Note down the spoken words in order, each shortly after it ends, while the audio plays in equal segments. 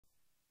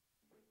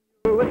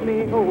you're with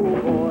me, oh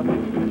boy,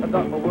 I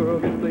thought the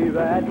world could see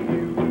that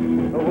you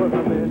were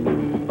a miss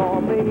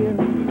for me.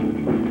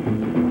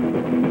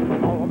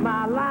 All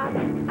my life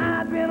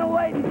I've been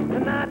waiting,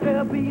 and now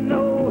there'll be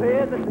no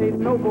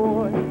hesitating, oh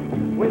boy.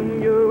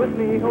 When you're with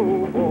me,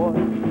 oh boy,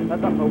 I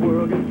thought the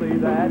world could see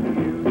that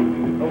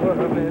you were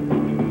a miss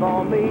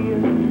for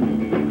me.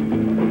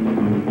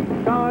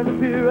 Stars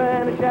appear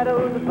and the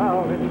shadows are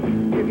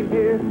falling. You can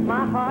hear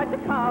my heart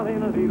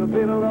calling. A little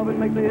bit of loving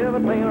makes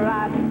everything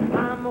right.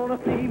 I'm gonna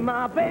see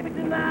my baby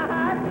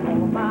tonight.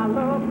 All of my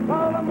love,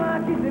 all of my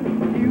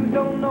kissing. You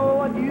don't know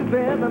what you've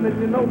been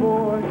missing, oh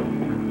boy.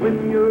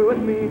 When you're with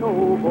me,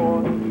 oh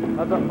boy,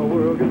 I thought the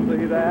world could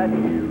see that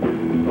you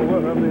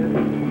were a miss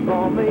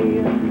for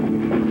me.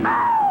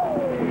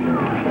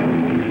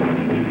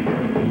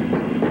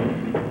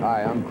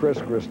 Hi, I'm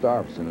Chris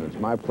Christopherson, and it's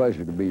my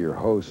pleasure to be your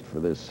host for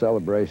this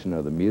celebration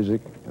of the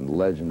music and the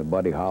legend of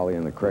Buddy Holly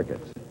and the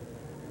Crickets.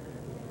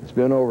 It's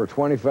been over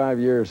 25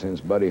 years since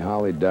Buddy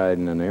Holly died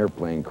in an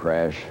airplane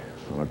crash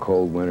on a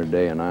cold winter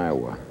day in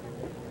Iowa.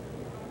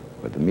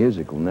 But the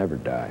music will never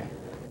die.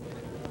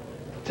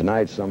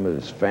 Tonight, some of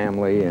his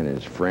family and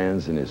his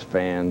friends and his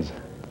fans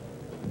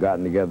have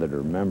gotten together to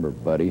remember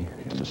Buddy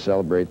and to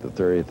celebrate the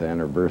 30th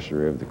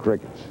anniversary of the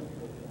Crickets.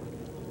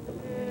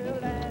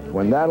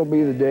 When That'll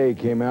Be the Day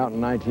came out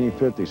in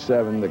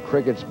 1957, the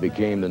Crickets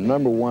became the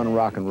 #1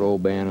 rock and roll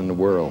band in the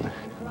world.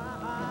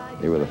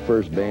 They were the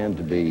first band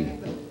to be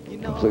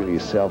completely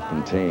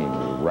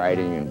self-contained,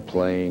 writing and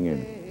playing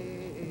and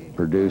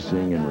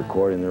producing and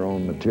recording their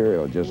own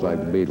material, just like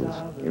the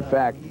Beatles. In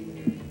fact,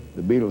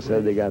 the Beatles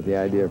said they got the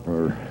idea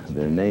for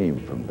their name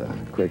from the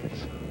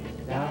Crickets.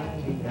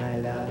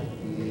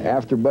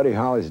 After Buddy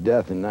Holly's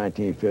death in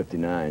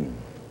 1959,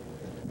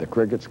 the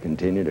Crickets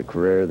continued a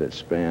career that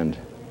spanned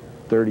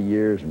 30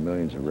 years and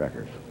millions of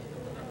records.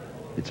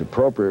 It's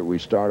appropriate we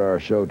start our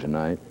show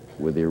tonight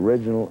with the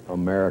original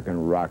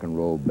American rock and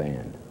roll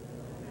band.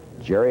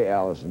 Jerry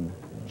Allison,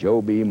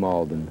 Joe B.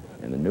 Malden,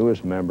 and the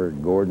newest member,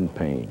 Gordon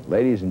Payne.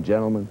 Ladies and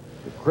gentlemen,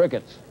 the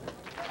Crickets.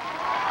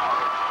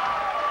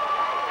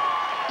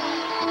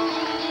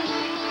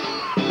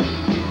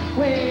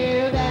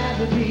 Well, that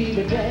would be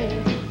the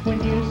day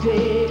when you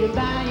say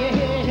goodbye,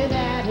 yeah,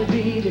 that would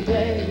be the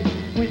day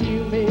when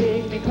you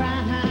make me cry.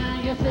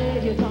 You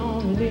say you're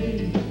gonna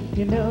leave,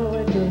 you know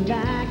it's a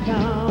lie,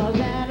 'cause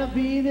that'll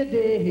be the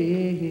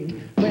day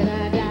when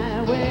I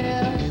die.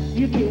 Well,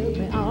 you give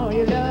me all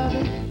your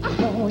loving,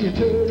 all your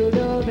turtle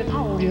loving,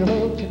 all your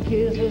hugs and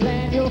kisses,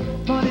 and your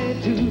money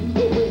too.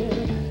 Well,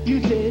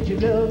 you said you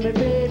love me,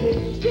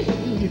 baby,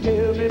 still you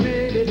tell me,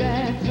 baby,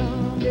 that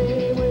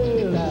someday,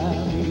 well,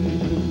 I'll be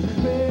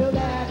blue. Well,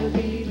 that will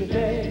be the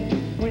day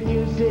when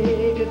you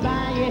say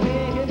goodbye,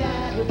 yeah,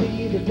 that will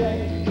be the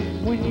day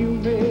when you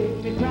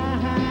make me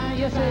cry.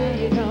 You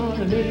say you're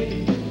gonna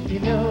leave, you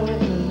know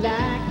it's a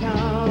lie,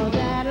 'cause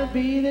that'll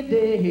be the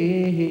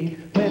day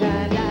when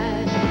I die.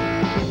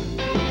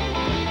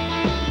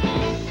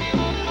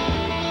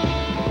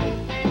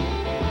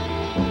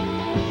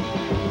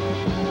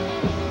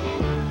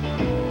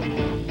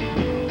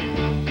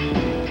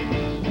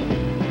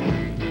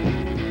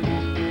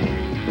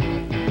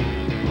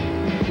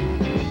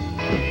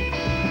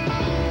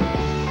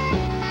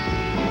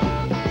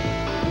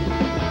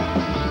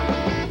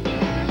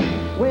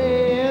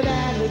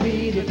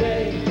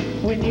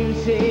 When you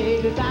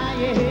say goodbye,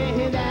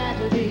 yeah,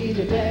 that'll be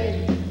the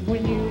day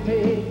when you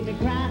make me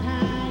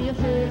cry. You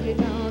say you're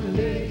gonna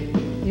leave,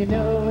 you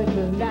know it's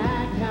a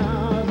lie,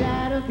 'cause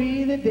that'll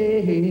be the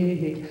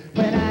day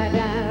when I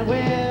die.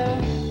 Well,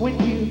 when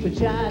Cupid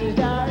shot his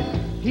dart,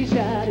 he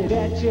shot it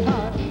at your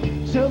heart.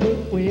 So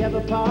if we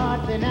ever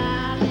part, then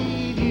I'll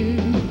leave you.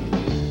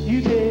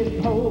 You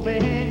said hold me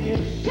and you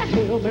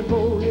held me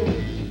for you.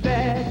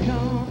 That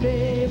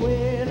someday,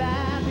 well,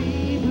 I'll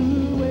be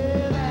blue.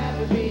 Well, that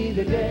would be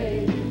the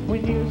day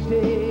when you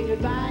say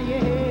goodbye,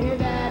 yeah,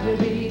 that'll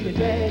be the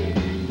day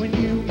when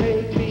you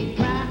make me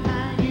cry.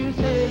 You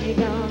say you're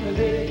gonna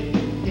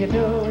live, you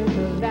know it's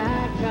a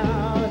lie,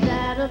 'cause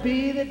that'll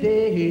be the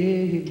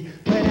day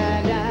when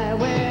I die.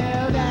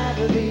 Well,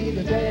 that'll be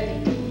the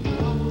day.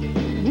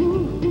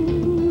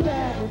 Ooh,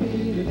 that'll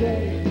be the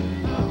day.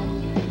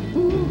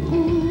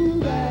 Ooh,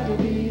 that'll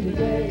be the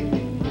day.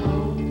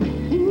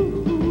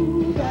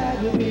 Ooh,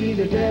 that'll be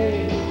the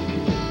day.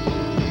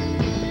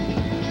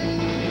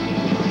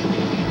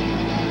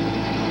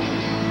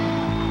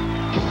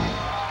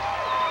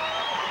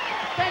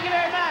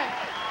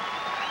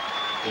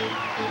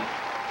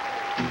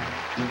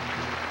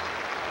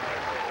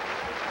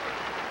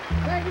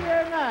 Thank you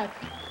very much.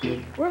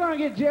 We're going to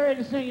get Jerry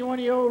to sing you one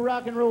of your old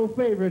rock and roll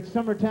favorites,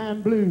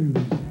 Summertime Blues.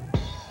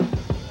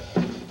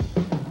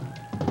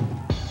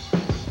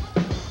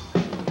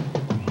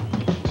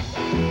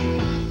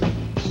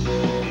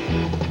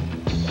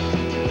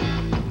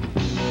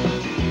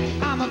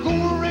 I'm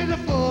a-gonna raise a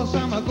fuss,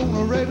 I'm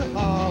a-gonna raise a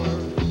holler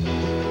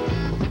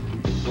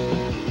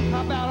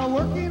about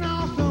working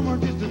all summer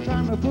just to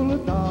try to pull a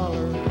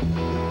dollar.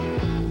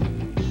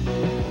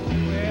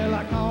 Well,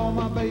 I call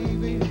my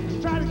baby,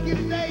 try to get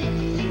a date.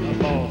 My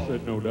boss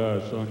said, no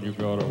doubt, son, you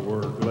gotta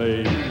work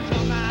late.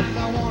 Sometimes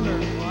I wonder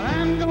what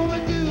I'm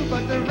gonna do,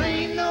 but there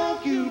ain't no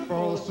cure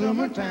for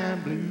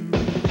summertime blues.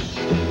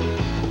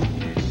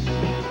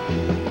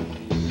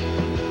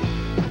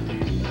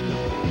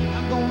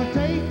 I'm gonna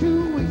take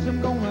 2 weeks,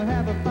 I'm gonna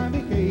have a fine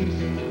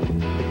vacation.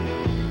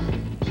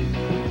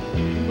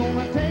 I'm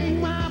gonna take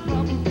my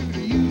problem to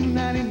the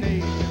United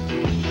Nations.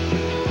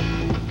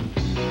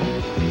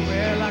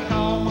 Well, I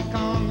called my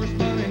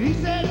congressman and he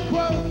said,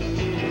 quote,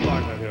 I'd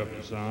like to help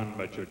you, son,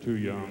 but you're too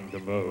young to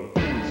vote.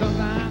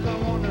 sometimes I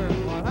wonder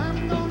what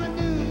I'm gonna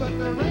do, but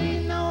there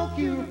ain't no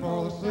cure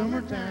for the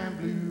summertime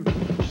blues.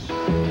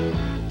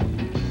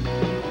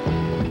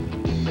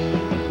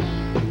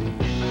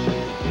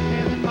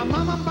 And my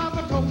mama and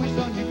papa told me,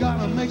 son, you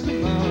gotta make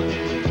some money.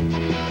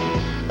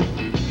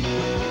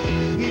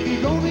 If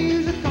you're gonna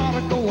use a car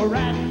to go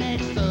right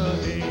next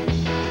Sunday.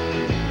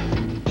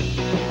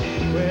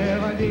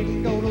 Well, I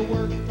didn't go to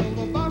work till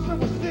the boss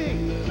was sick.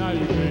 Now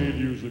you can't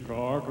use the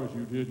car 'cause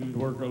you didn't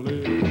work a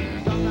lick.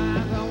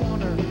 Sometimes I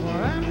wonder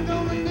what I'm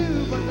gonna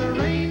do, but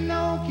there ain't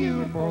no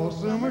cure for the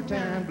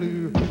summertime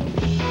blues.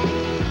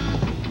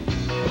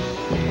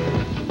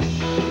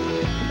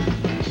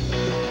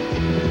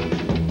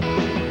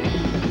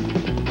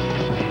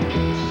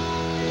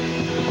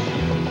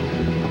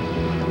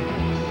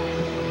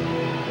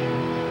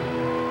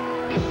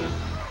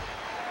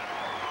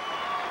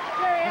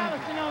 Jerry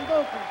Allison on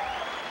vocals.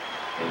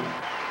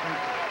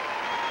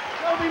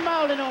 Toby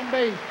Malden on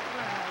bass.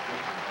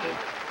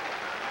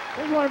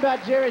 Here's one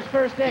about Jerry's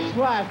first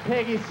ex-wife,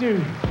 Peggy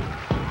Sue.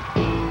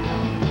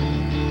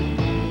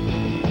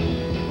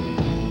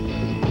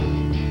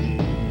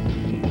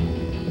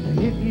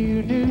 If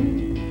you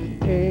knew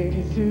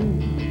Peggy Sue,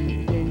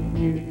 then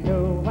you'd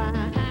know why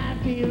I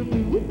feel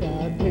blue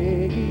without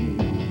Peggy.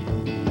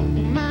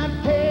 My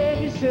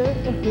Peggy Sue.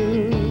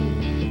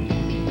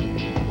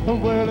 Oh,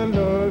 well, I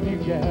love you,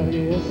 gal,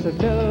 yes, I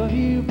love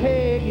you,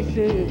 Peggy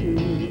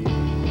Sue.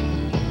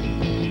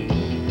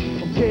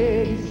 Oh,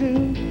 Peggy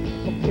Sue,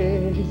 oh,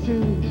 Peggy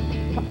Sue.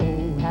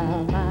 Oh,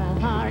 how my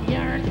heart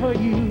yearns for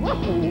you. Oh,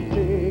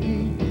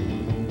 Peggy,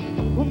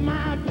 oh,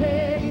 my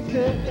Peggy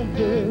Sue.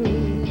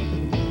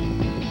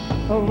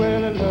 Oh,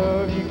 well, I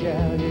love you,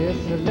 gal, yes,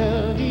 I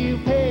love you,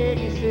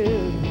 Peggy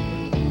Sue.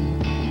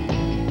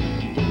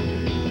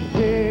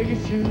 Peggy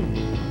Sue,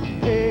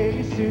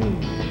 Peggy Sue.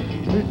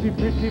 Pretty,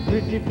 pretty,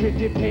 pretty,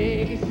 pretty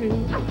Peggy Sue.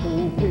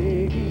 Oh,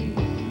 Peggy,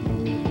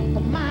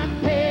 my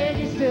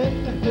Peggy Sue.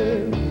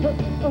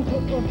 Oh,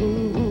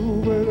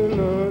 well, I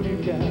love you,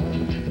 God.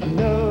 I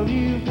love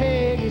you,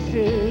 Peggy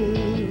Sue.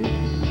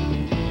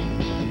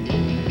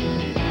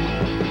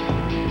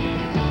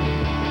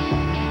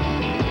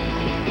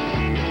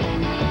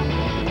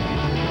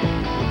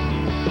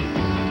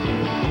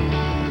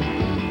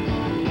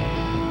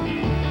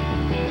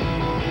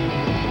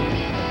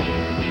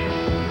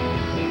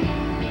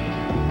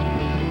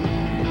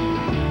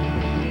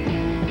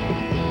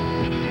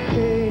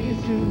 Peggy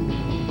Sue,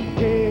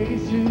 Peggy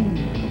Sue,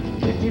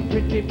 pretty,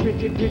 pretty,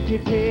 pretty, pretty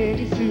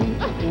Peggy Sue.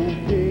 Oh,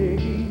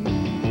 Peggy,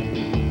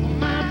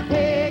 my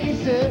Peggy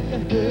Sue.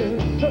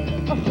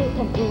 Oh,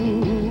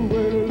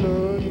 well, I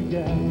love you,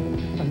 God.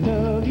 I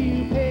love you,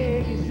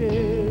 Peggy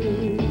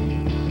Sue.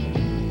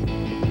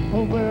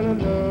 Oh, well, I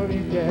love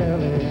you,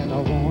 gal, and I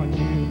want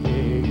you,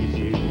 Peggy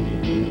Sue.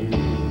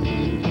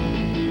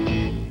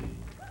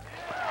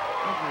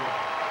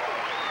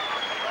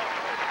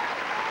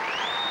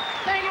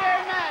 Thank you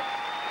very much.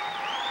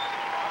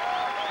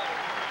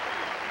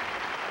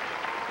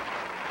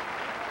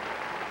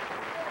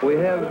 We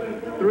have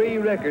 3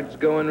 records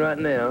going right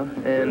now,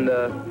 and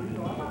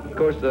of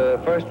course the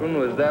first one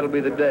was That'll Be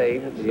the Day.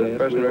 That's the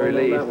first one we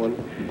released.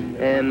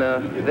 And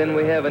then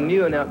we have a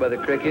new one out by the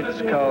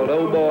Crickets called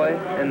Oh Boy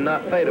and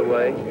Not Fade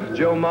Away.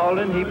 Joe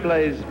Malden, he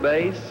plays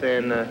bass,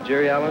 and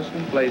Jerry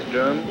Allison plays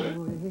drums.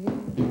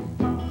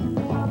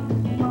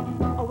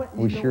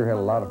 We sure had a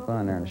lot of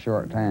fun there in a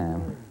short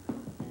time.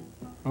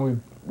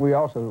 We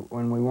also,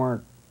 when we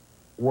weren't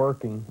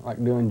working,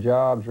 like doing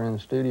jobs or in the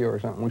studio or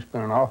something, we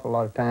spent an awful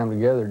lot of time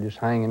together just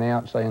hanging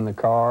out, say in the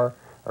car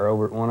or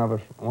over at one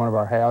of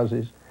our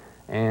houses,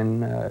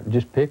 and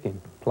just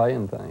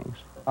playing things.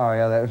 Oh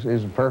yeah, it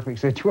was a perfect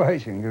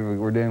situation because we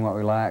were doing what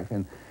we liked,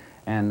 and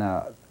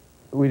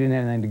we didn't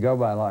have anything to go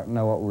by, like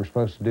know what we were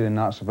supposed to do and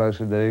not supposed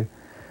to do,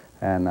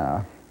 and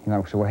you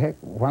know, so well, heck,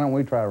 why don't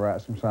we try to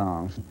write some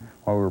songs?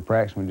 While we were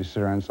practicing, we'd just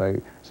sit around and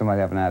say, somebody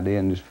have an idea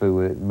and just fool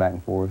with it back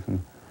and forth, and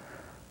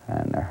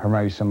or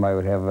maybe somebody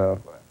would have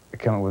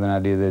come up with an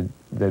idea that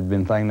they'd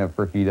been thinking of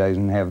for a few days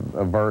and have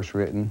a verse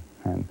written,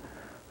 and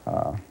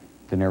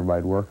then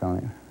everybody'd work on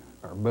it.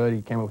 Our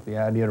buddy came up with the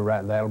idea to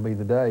write That'll Be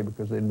the Day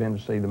because they'd been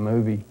to see the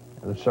movie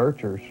The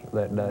Searchers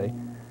that day.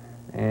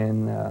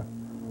 And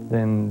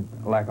then,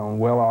 like on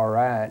Well All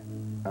Right,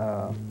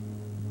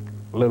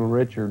 Little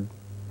Richard,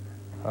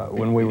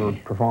 when we were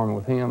performing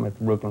with him at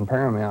the Brooklyn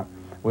Paramount,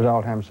 was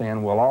all the time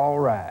saying, well, all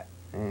right.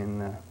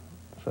 And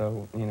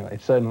so, you know,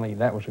 it suddenly,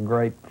 that was a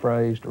great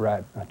phrase to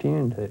write a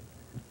tune to.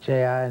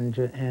 J.I.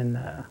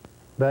 and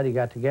Buddy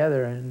got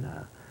together, and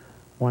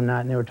one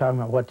night, and they were talking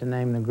about what to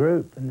name the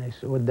group, and they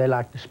said, would they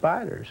like the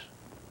Spiders?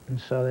 And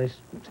so they said,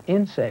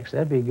 insects,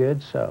 that'd be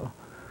good. So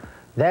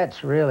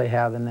that's really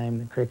how the name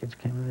the Crickets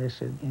came in. They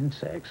said,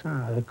 insects,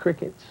 the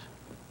Crickets.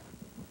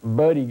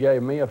 Buddy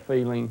gave me a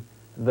feeling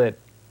that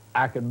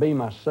I could be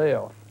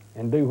myself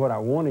and do what I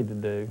wanted to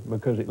do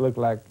because it looked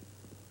like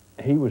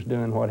he was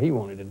doing what he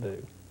wanted to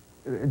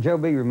do. Joe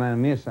B reminded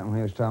me of something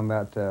he was talking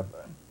about,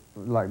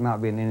 like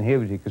not being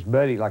inhibited, because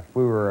Buddy, like if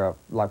we were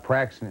like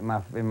practicing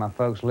in my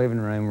folks' living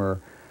room or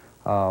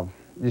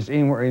just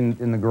anywhere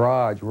in the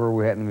garage where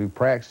we happened to be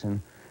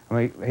practicing, I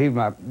mean, he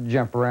might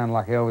jump around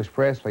like Elvis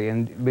Presley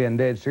and being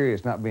dead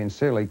serious, not being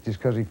silly, just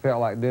because he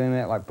felt like doing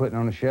that, like putting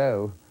on a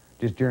show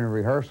just during a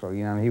rehearsal.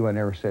 You know, he wasn't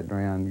ever sitting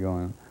around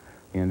going,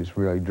 you know, just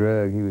really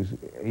drugged. He was,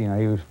 you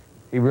know,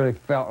 he really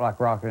felt like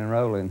rocking and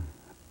rolling.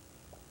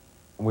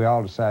 We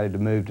all decided to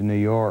move to New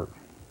York,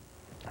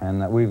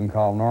 and we even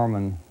called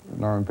Norman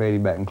Petty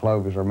back in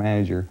Clovis, our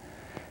manager,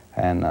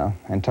 and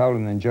told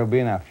him. Then Joe B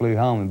and I flew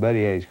home, and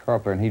Buddy had his car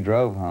up there, and he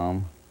drove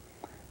home.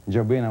 And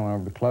Joe B and I went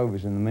over to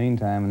Clovis in the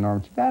meantime, and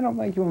Norman said, I don't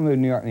think you want to move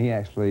to New York. And he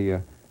actually,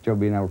 Joe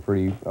B and I were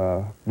pretty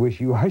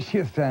wishy-washy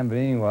at the time, but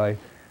anyway,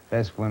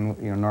 that's when,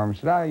 you know, Norman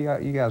said, oh,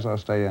 you guys ought to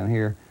stay down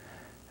here.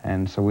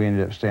 And so we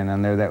ended up staying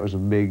down there. That was a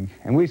big,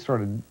 and I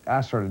sort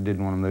of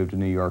didn't want to move to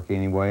New York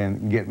anyway,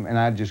 and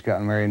I'd just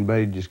gotten married, and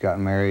Buddy just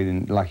gotten married,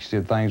 and like you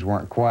said, things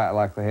weren't quite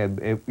like they had.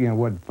 It, you know,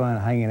 wasn't fun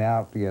hanging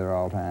out together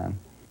all the time.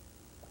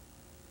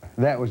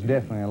 That was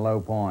definitely a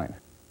low point.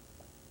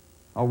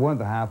 Oh, one of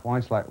the high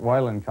points, like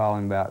Waylon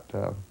calling about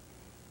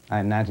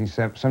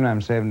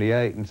sometime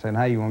 78, and saying,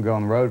 hey, you want to go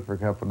on the road for a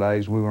couple of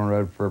days? We were on the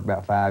road for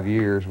about 5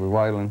 years with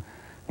Waylon,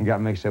 and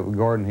got mixed up with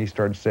Gordon. He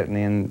started sitting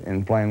in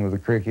and playing with the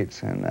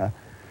Crickets, and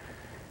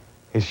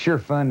it's sure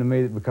fun to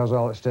me that because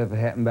all that stuff had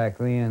happened back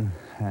then,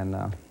 and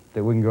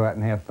that we can go out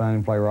and have fun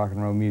and play rock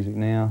and roll music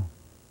now.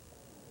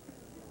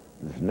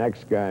 This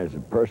next guy is a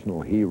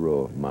personal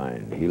hero of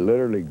mine. He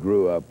literally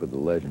grew up with the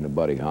legend of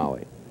Buddy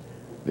Holly.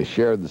 They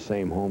shared the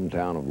same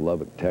hometown of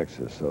Lubbock,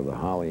 Texas, so the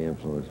Holly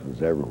influence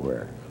was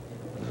everywhere.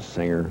 He was a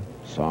singer,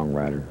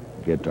 songwriter,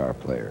 guitar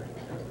player.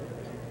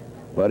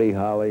 Buddy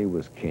Holly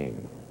was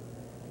king,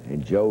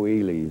 and Joe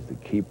Ely is the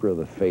keeper of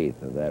the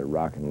faith of that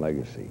rockin'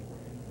 legacy.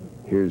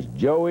 Here's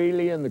Joe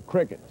Ely and the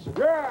Crickets.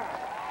 Yeah!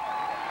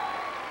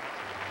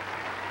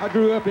 I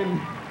grew up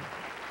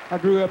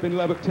in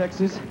Lubbock,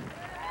 Texas.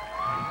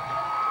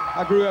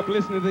 I grew up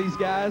listening to these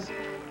guys.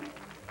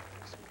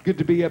 It's good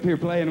to be up here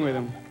playing with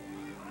them.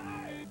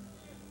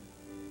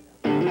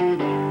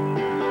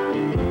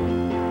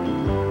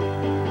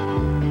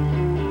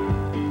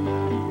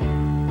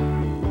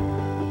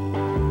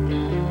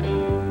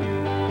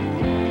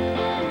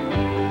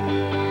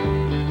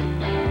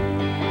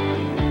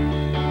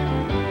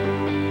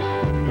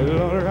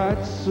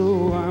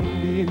 So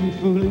I'm being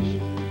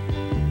foolish.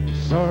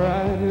 It's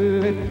alright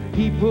to let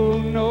people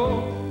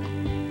know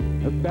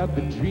about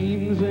the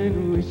dreams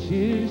and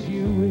wishes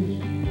you wish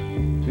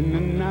in the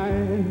night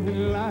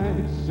when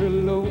lights are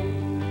low.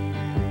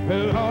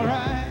 Well,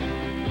 alright,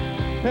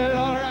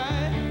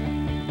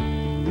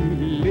 we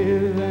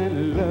live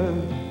and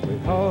love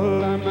with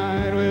all our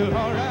might. Well,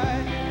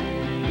 alright,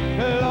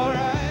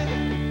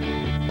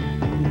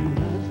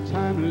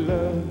 lifetime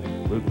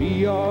love will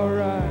be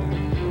alright.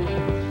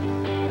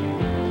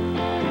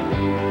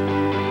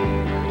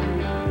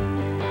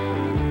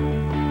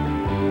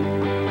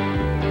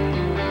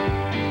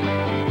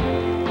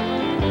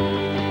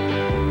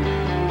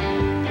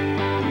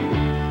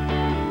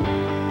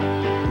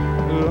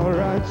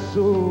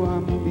 So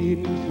I'm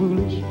being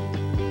foolish.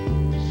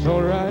 It's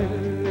alright,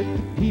 let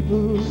the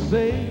people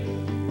say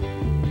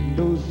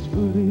those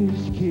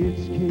foolish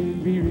kids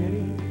can't be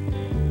ready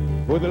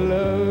for the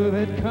love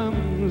that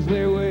comes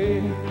their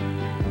way.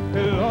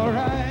 Well,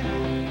 alright,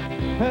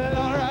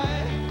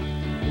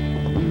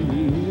 we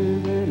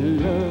live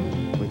and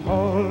love with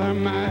all our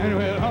might.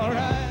 Well,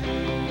 alright,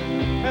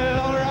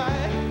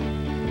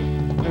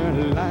 a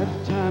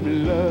lifetime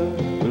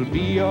love will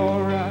be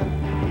alright.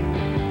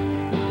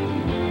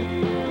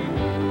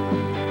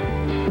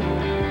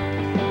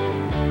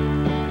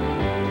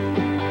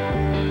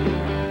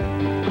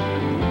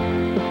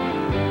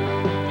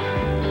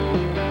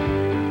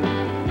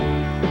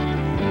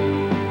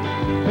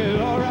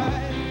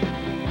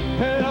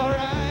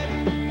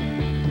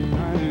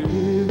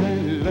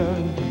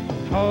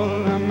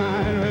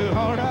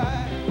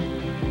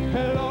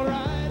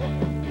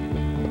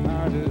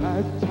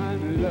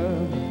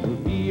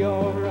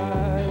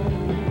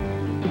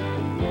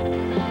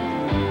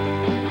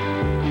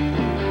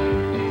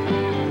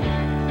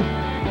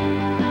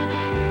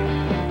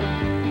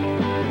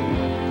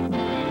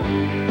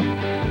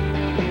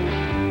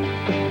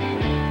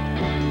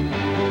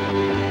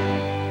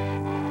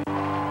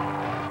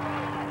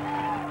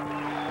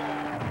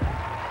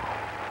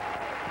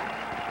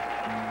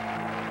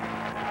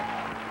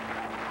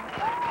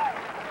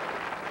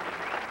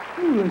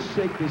 Ooh, let's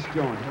shake this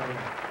joint.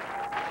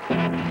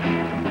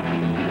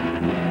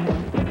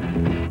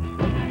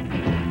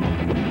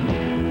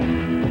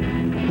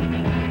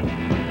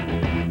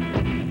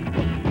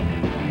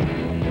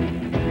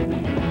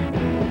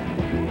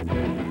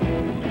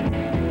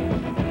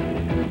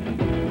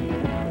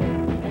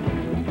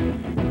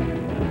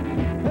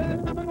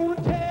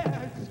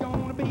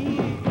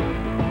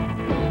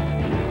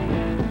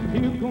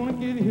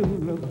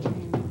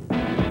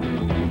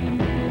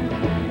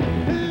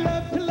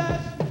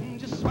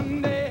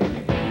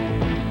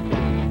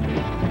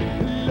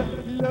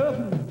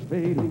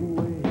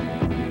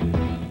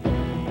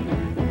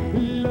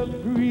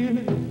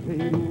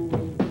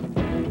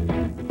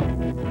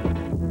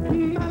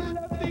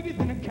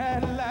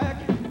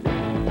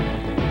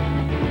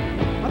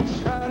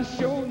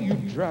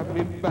 drive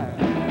me back.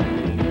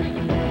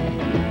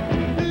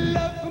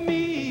 Love for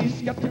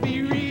me's got to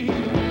be real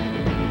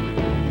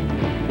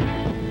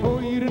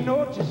for you to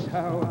know just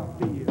how I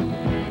feel.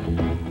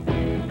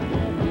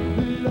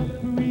 Love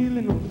for real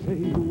and don't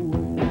fade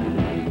away.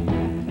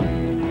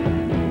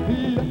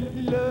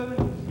 Love and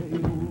don't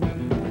fade away.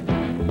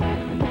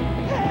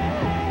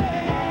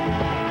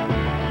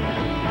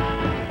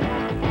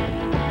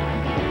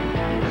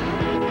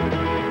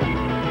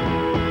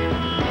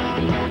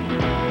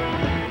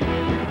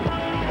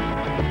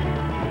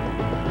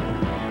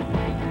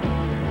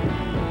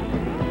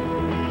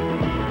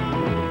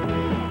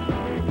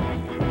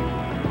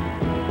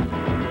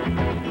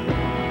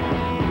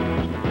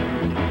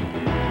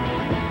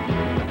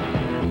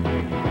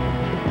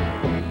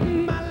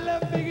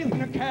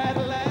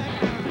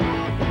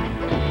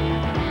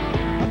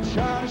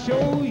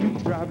 Show you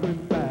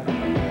driving back.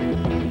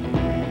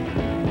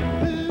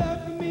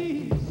 Love for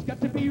me's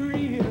got to be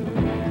real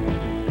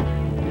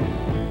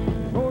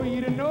for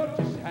you to know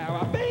just how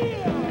I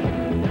feel.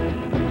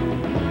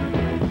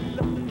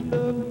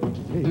 Love and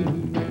feel.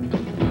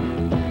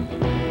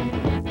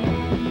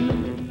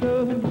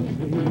 Love and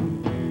feel.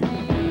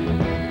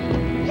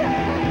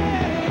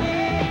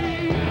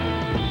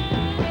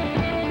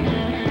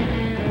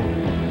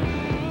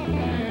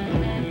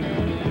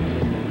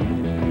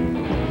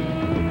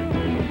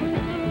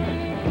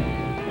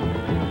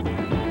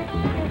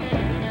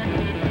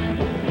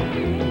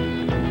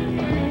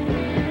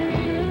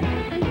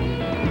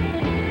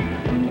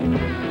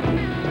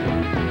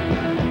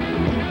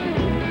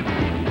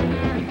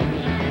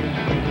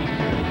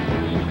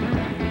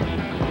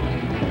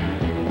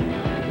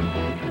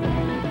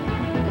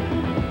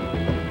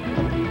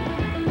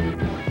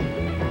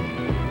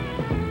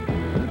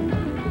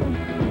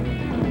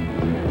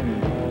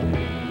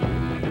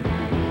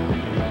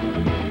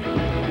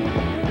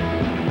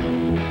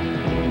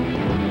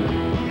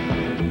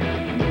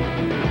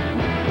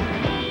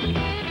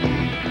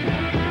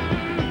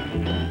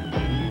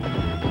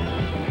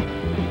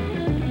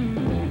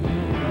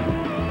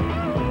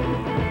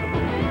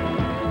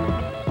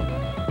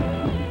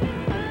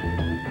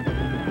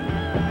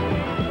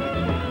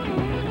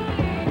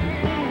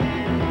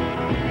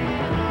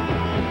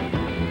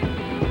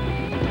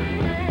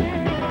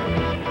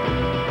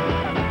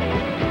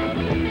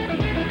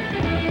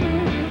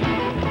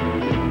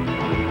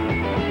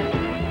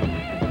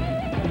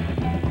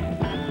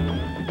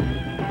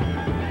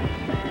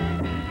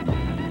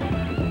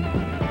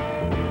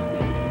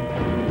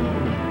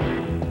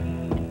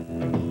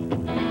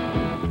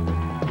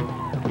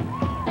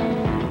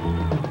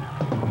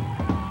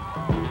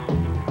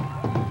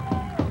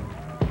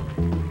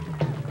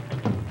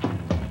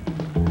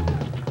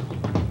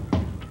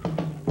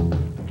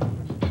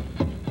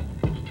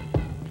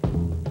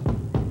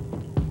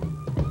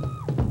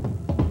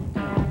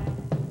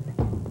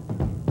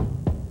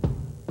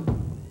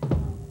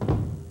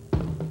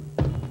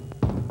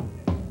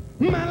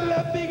 My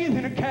love bigger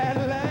than a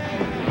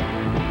Cadillac.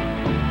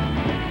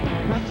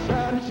 I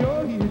try to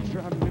show you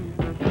driving.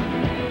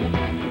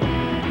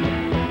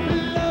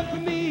 Love for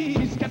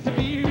me's got to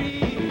be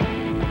real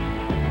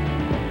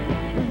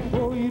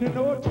for you to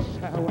know just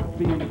how I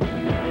feel.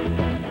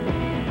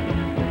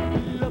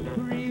 Love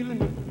for real and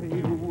don't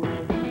fade away.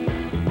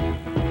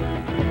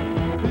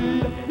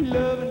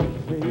 Love and don't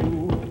fade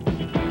away.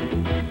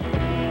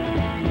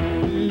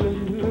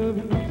 Love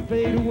and don't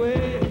fade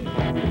away.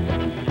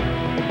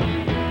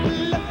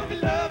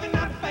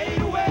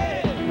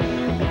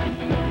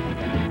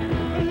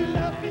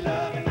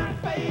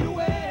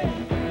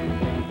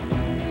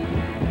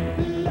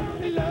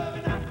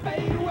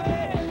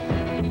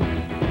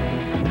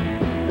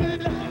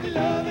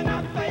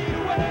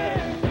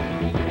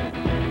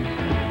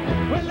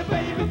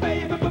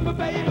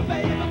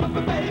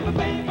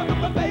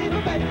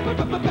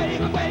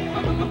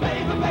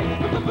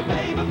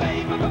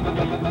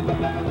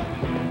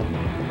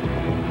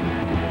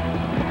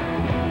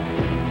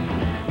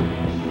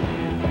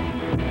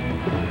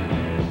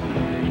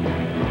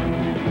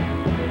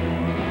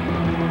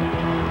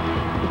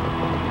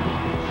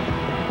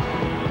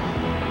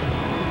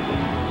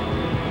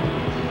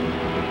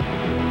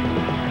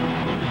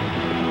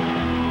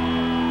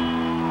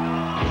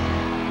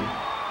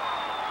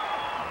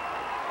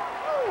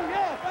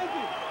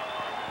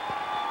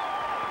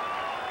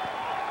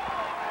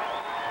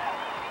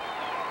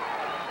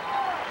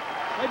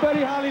 Hey,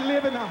 Buddy Holly,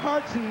 live in the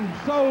hearts and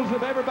souls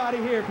of everybody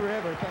here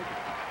forever. Thank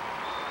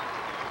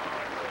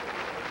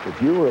you.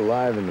 If you were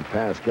alive in the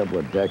past couple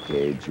of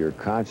decades, your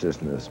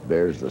consciousness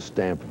bears the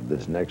stamp of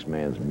this next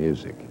man's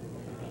music.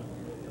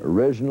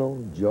 Original,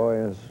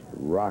 joyous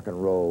rock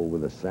and roll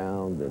with a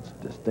sound that's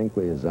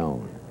distinctly his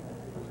own,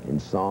 in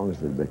songs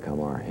that become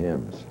our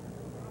hymns.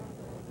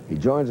 He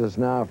joins us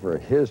now for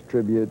his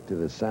tribute to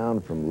the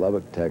sound from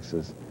Lubbock,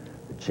 Texas,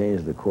 that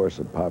changed the course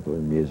of popular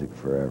music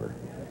forever.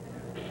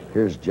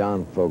 Here's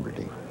John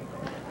Fogerty.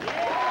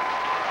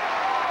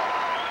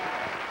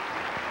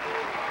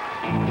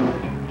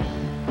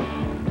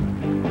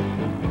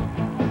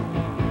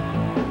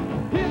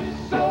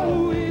 It's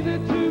so easy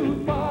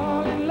to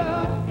fall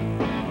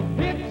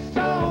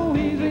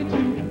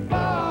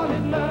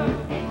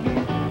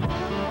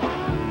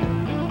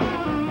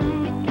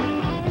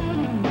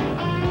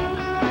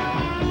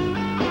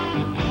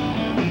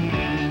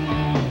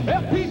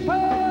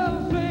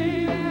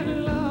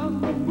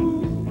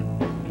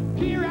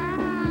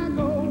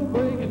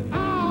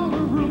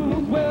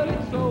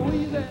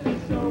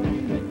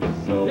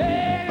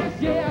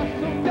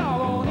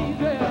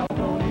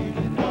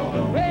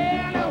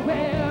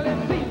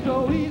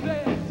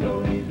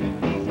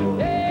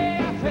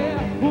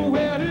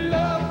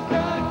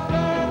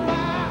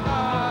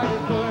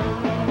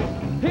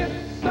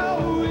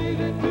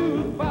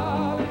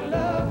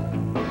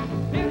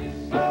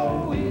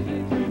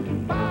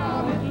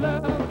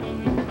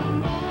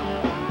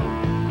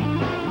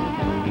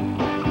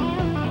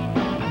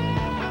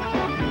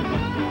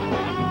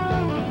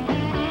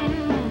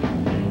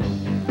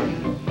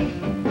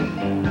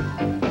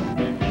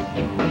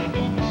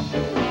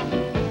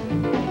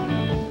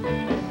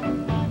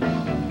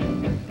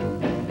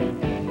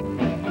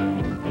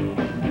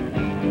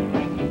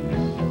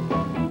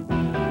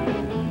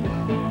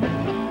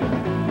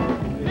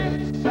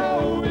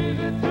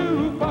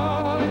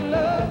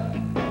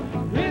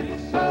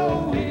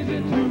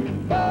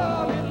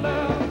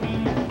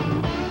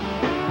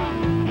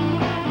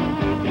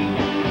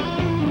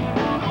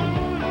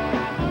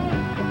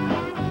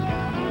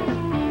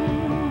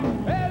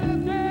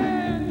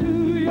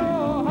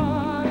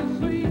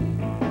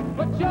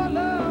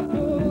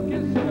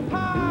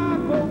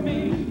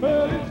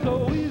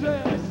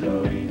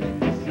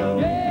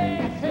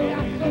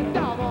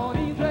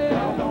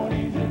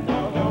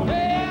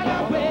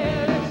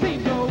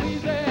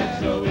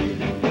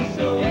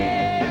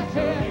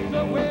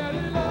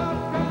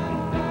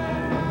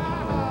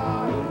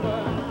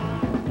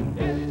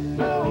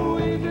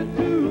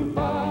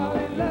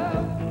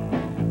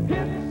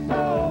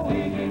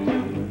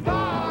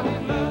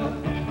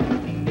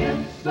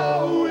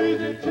so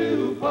easy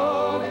to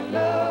fall in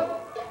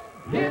love.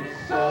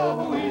 It's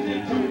so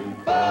easy to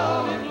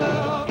fall in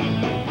love.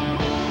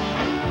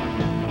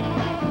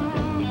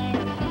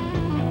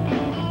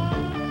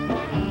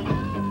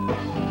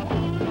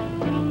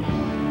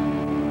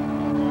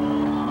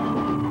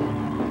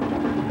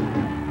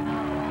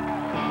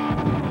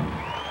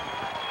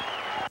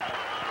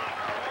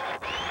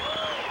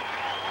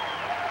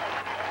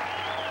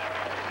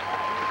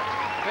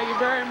 Thank you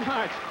very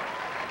much.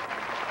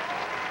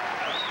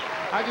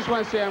 I just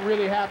want to say I'm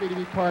really happy to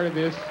be part of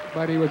this.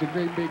 Buddy was a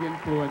great big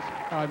influence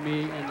on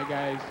me and the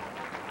guys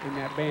in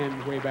that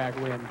band way back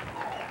when.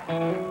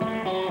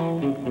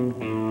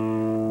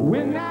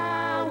 When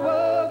I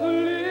was a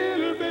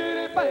little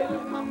bitty baby,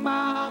 my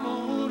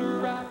mama would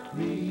rock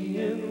me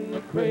in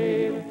the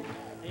cradle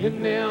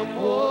in them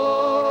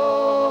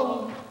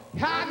old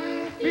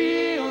cotton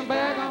fields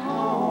back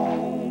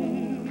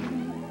home.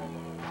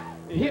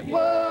 It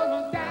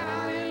was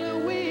down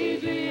in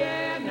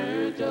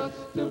Louisiana,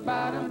 just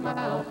about a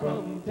mile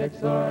from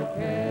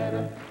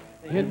Texarkana,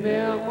 in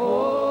them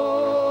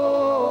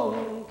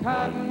old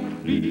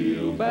cotton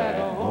fields back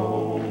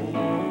home.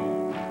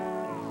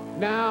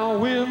 Now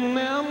when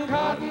them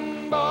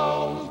cotton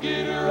balls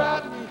get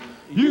rotten,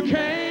 you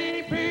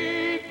can't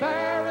pick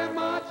very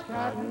much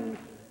cotton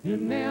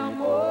in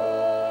them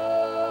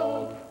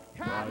old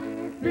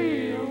cotton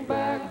fields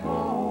back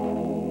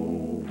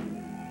home.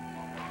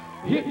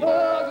 It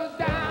was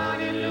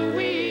down in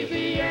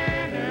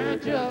Louisiana,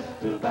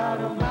 just about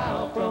a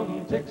mile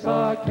from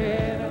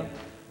Texarkana,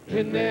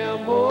 in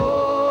them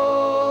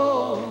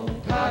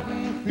old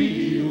cotton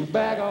fields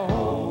back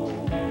home.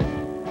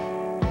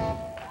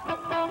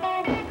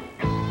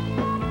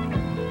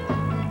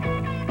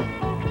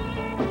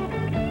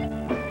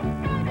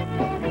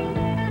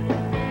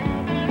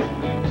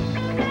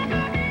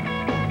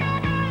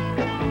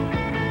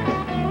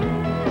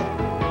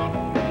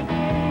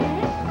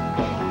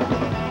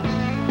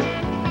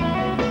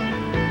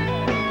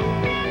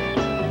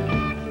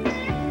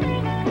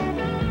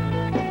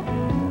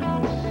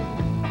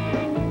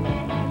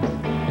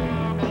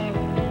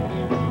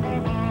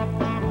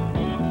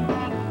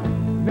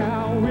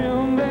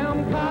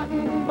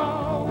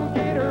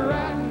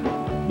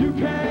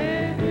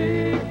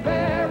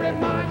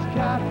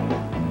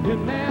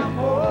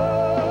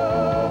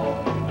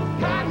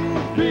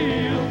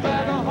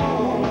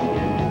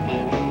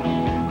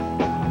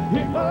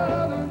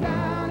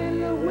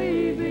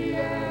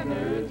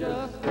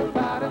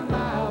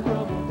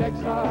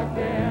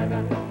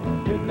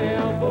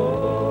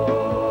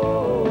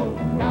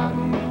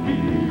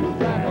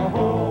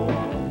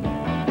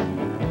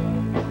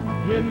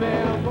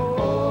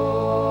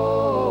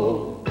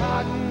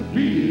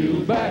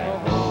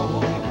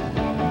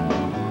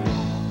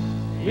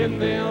 In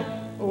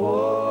them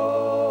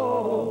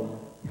old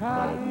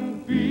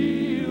cotton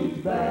fields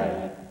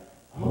back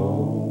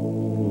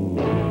home.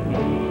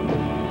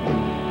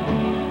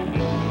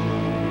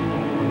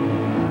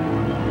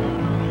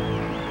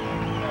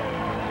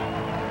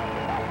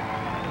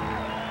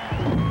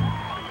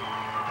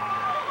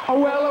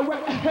 Well,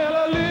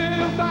 a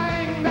little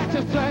thing that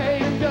you say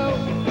and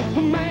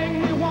do make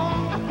me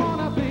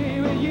wanna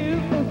be with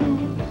you.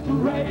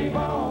 Rave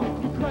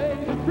on,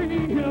 crazy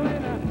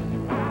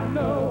feeling. I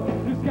know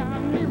it's got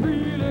me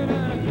reeling,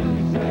 and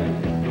you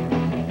say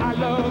I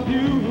love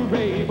you,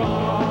 rave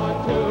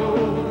on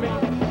to me.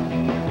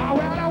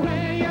 Well,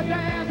 when you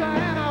dance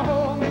and I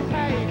hold me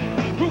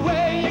tight, the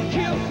way you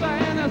kiss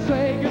and I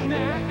say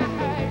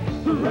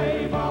goodnight.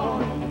 Rave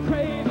on,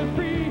 crazy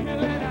feeling.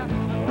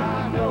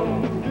 I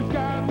know it's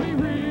got me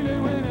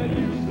reeling when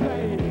you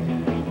say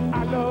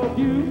I love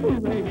you,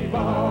 rave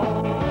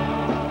on.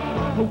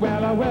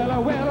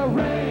 Well,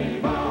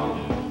 rave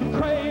on,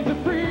 crazy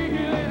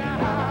feeling.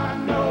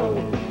 I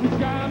know it's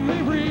got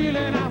me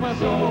reeling. I'm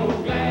so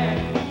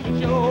glad that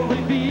you're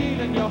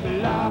revealing your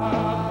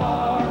love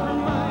for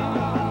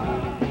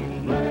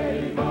mine.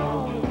 Rave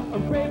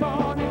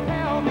on and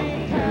tell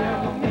me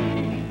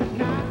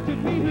not to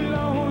be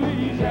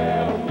lonely.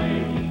 Tell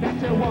me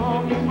that you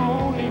want me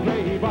only.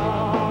 Rave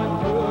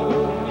on to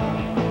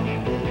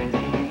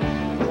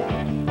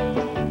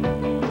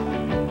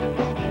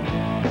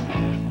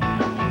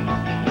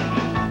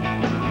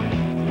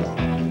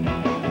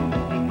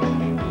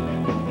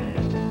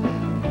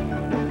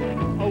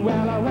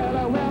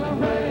well,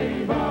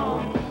 rave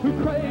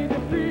on, crazy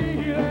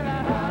feeling.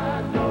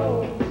 I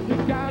know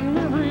it's got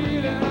me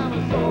reeling.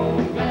 I'm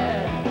so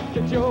glad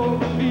that you're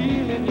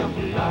revealing your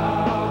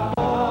love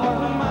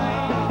for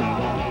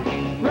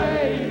mine.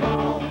 Rave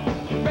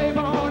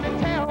on and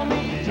tell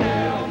me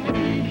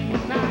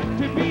not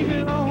to be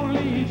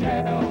lonely.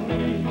 Tell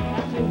me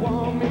that you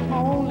want me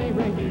only.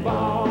 Rave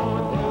on.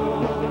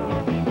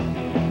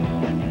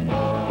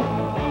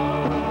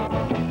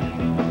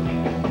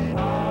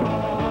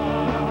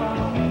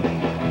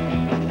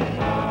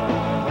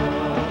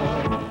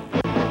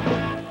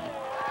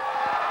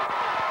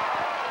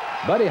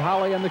 Buddy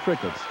Holly and the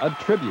Crickets, a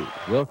tribute,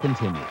 will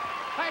continue.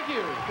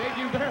 Thank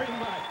you very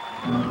much.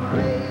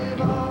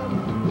 Rave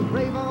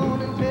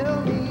on and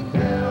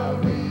tell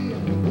me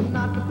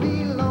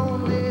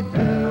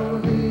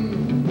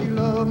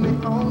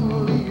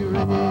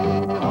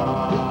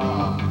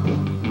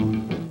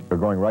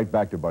right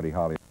back to Buddy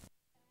Holly.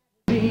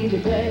 Be the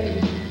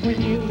day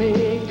when you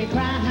make me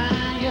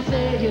cry, you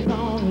say you're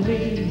gonna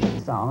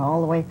leave. Song all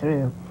the way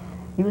through.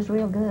 He was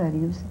real good.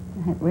 He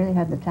really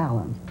had the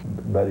talent.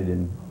 Buddy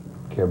didn't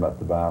care about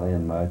the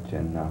violin much,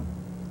 and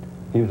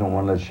he was on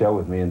one little show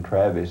with me and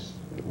Travis.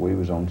 We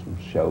was on some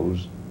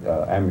shows,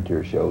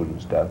 amateur shows and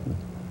stuff. And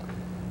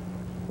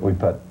we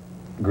put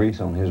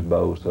grease on his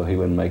bow so he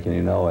wouldn't make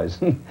any noise.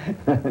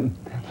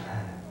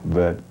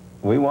 But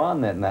we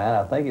won that night.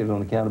 I think it was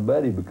on account of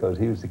Buddy because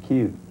he was so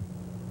cute.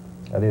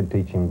 I did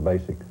teach him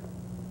basics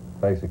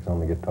on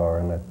the guitar,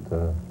 and that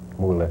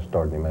more or less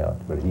started him out.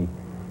 But he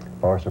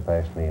far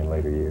surpassed me in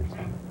later years.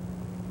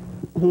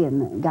 He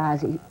and the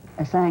guys he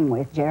sang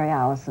with, Jerry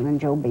Allison and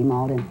Joe B.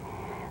 Malden,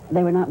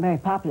 they were not very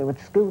popular with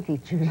the school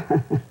teachers.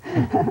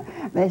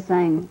 They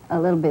sang a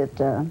little bit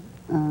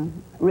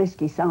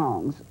risky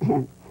songs.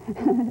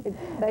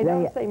 They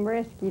don't seem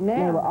risky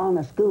now. They were on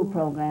a school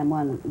program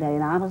one day,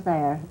 and I was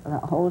there, the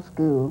whole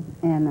school,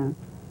 and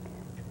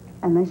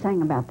they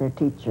sang about their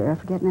teacher. I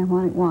forget now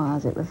what it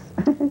was. It was...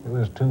 It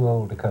was too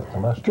old to cut the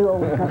mustard. Too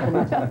old to cut the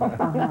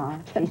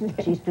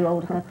mustard. She's too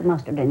old to cut the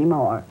mustard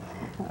anymore.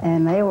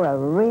 And they were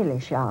really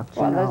shocked,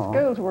 Well, the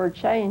schools were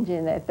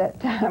changing at that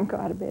time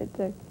quite a bit,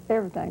 too.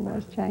 Everything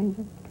was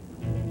changing.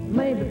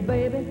 Maybe,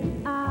 baby,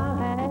 I'll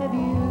have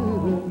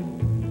you.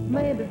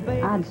 Maybe,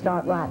 baby. I'd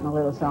start writing a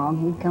little song.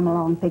 He'd come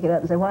along and pick it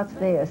up and say, "What's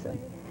this?" And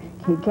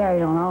he'd carry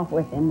it on off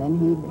with him, and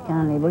he'd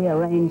kind of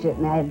rearrange it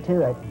and add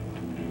to it.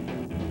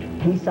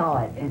 He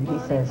saw it, and he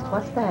says,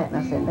 "What's that?" And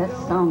I said, "That's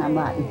the song I'm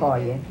writing for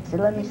you." He said,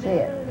 "Let me see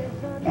it."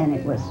 And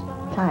it was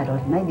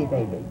titled Maybe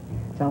Baby.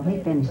 So he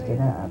finished it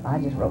up. I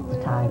just wrote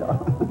the title.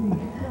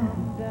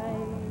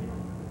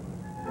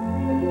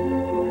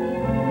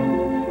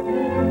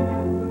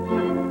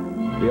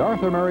 The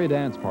Arthur Murray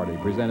Dance Party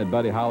presented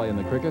Buddy Holly and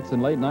the Crickets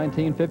in late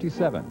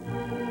 1957.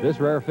 This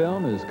rare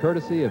film is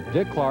courtesy of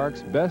Dick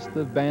Clark's Best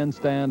of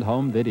Bandstand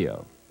home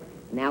video.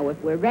 Now, if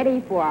we're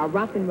ready for our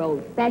rock and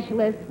roll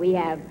specialist, we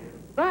have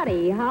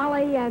Buddy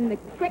Holly and the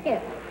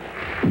Crickets.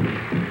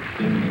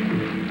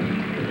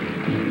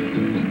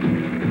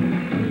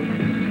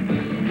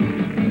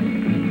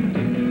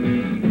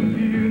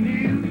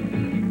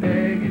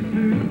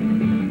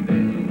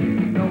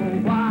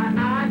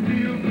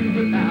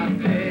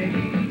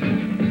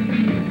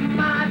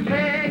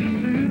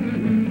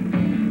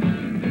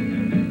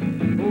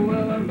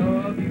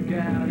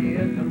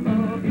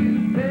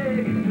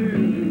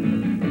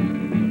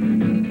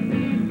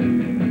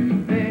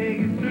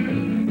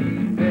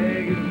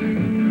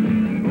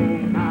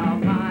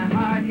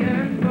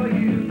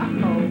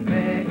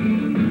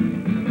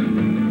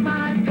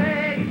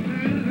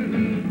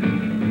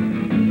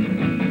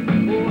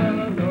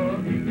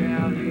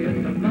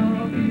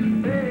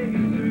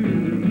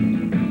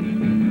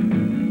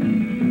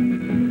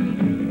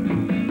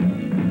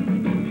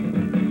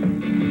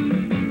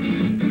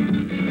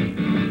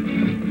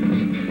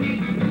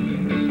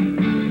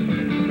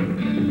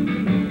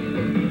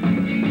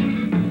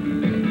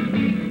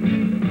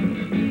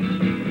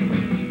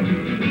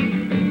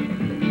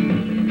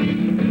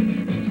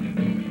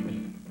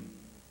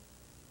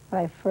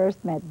 I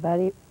first met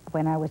Buddy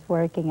when I was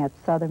working at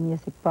Southern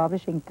Music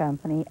Publishing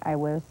Company. I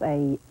was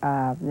the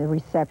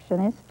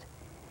receptionist,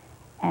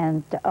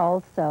 and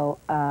also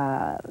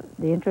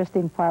the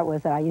interesting part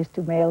was that I used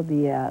to mail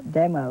the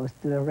demos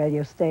to the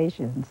radio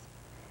stations.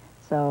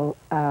 So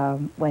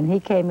when he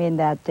came in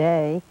that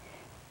day,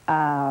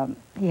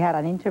 he had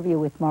an interview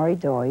with Maury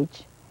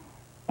Deutsch,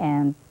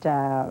 and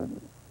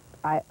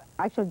I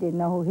actually didn't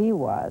know who he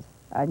was.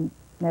 I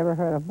never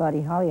heard of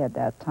Buddy Holly at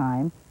that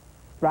time.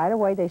 Right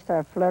away, they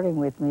started flirting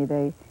with me.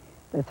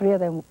 The three of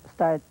them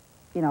started,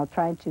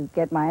 trying to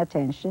get my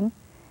attention.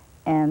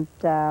 And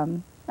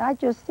I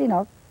just,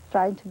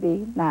 tried to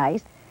be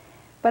nice.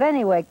 But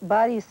anyway,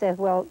 Buddy says,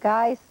 "Well,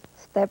 guys,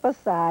 step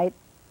aside.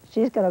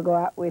 She's going to go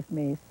out with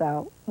me."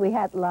 So we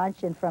had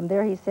lunch, and from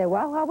there he said,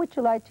 "Well, how would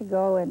you like to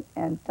go?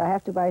 And I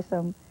have to buy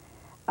some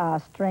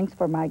strings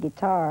for my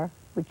guitar.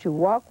 Would you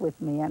walk with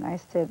me?" And I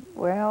said,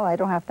 "Well, I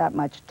don't have that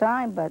much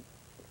time, but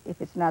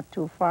if it's not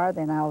too far,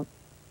 then I'll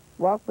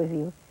walk with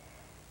you."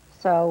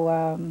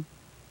 So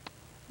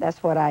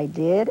that's what I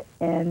did,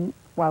 and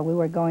while we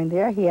were going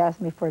there, he asked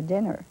me for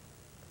dinner.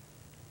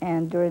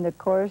 And during the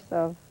course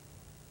of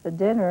the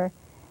dinner,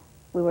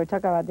 we were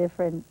talking about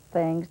different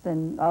things,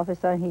 and all of a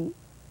sudden he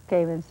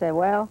came and said,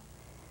 "Well,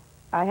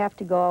 I have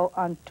to go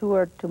on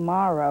tour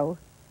tomorrow,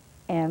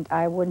 and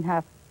I wouldn't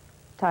have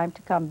time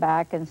to come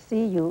back and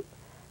see you,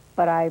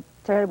 but I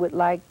certainly would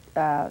like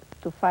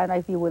to find out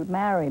if you would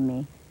marry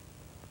me."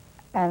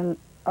 And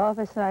all of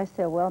a sudden I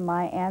said, "Well,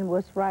 my aunt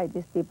was right.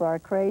 These people are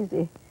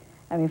crazy.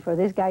 I mean, for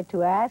this guy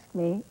to ask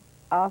me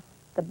off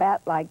the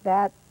bat like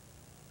that,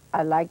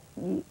 I'd like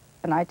you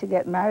and I to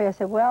get married." I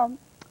said, "Well,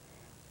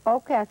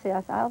 okay." I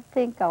said, "I'll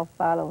think I'll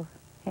follow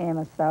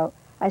him." So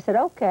I said,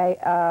 "Okay,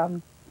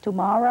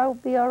 tomorrow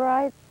be all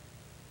right?"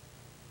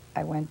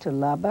 I went to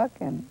Lubbock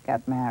and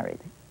got married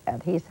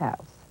at his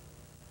house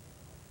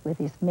with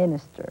his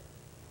minister.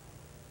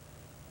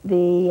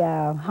 The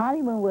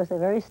honeymoon was a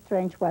very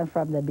strange one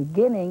from the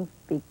beginning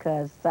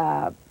because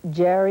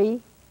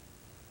Jerry,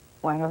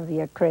 one of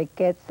the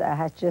Crickets,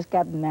 has just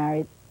gotten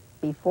married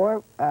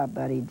before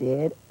Buddy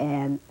did,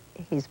 and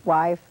his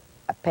wife,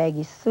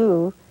 Peggy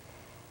Sue,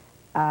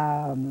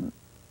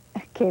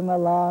 came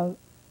along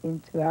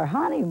into our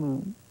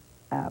honeymoon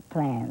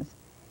plans,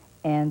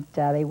 and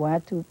they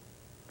wanted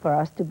for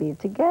us to be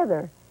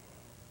together,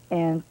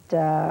 and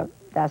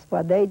that's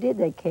what they did.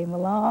 They came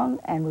along,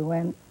 and we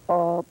went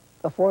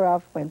the four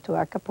of us went to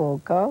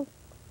Acapulco.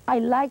 I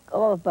like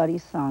all of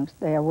Buddy's songs.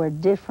 They were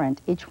different.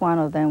 Each one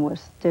of them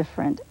was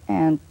different,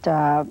 and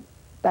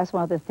that's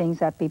one of the things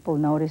that people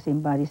notice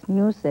in Buddy's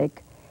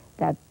music,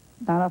 that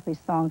none of his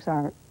songs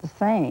are the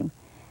same.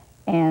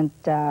 And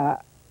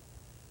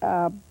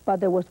but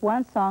there was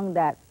one song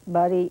that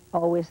Buddy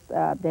always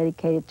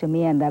dedicated to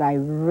me and that I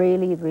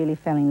really, really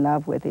fell in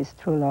love with, is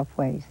True Love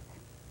Ways.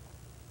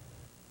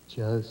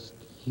 Just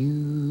you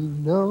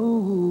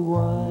know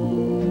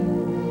why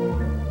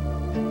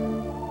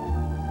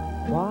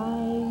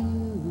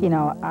you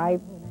know, I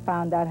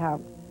found out how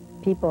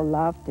people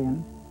loved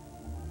him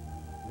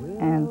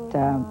and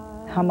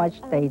how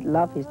much they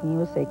love his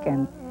music,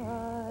 and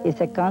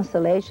it's a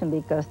consolation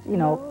because, you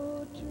know,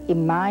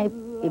 in my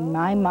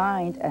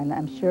mind, and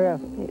I'm sure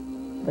of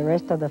the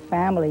rest of the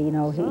family, you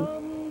know, he,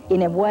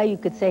 in a way you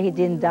could say he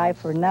didn't die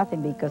for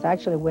nothing, because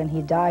actually when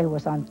he died, he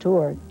was on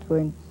tour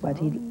doing what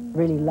he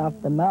really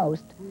loved the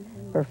most,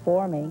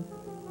 performing.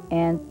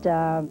 And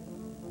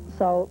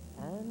so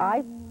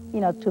you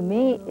know, to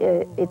me,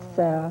 it's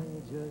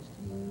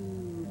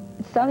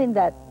something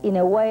that, in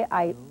a way,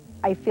 I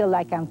feel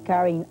like I'm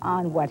carrying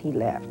on what he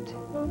left.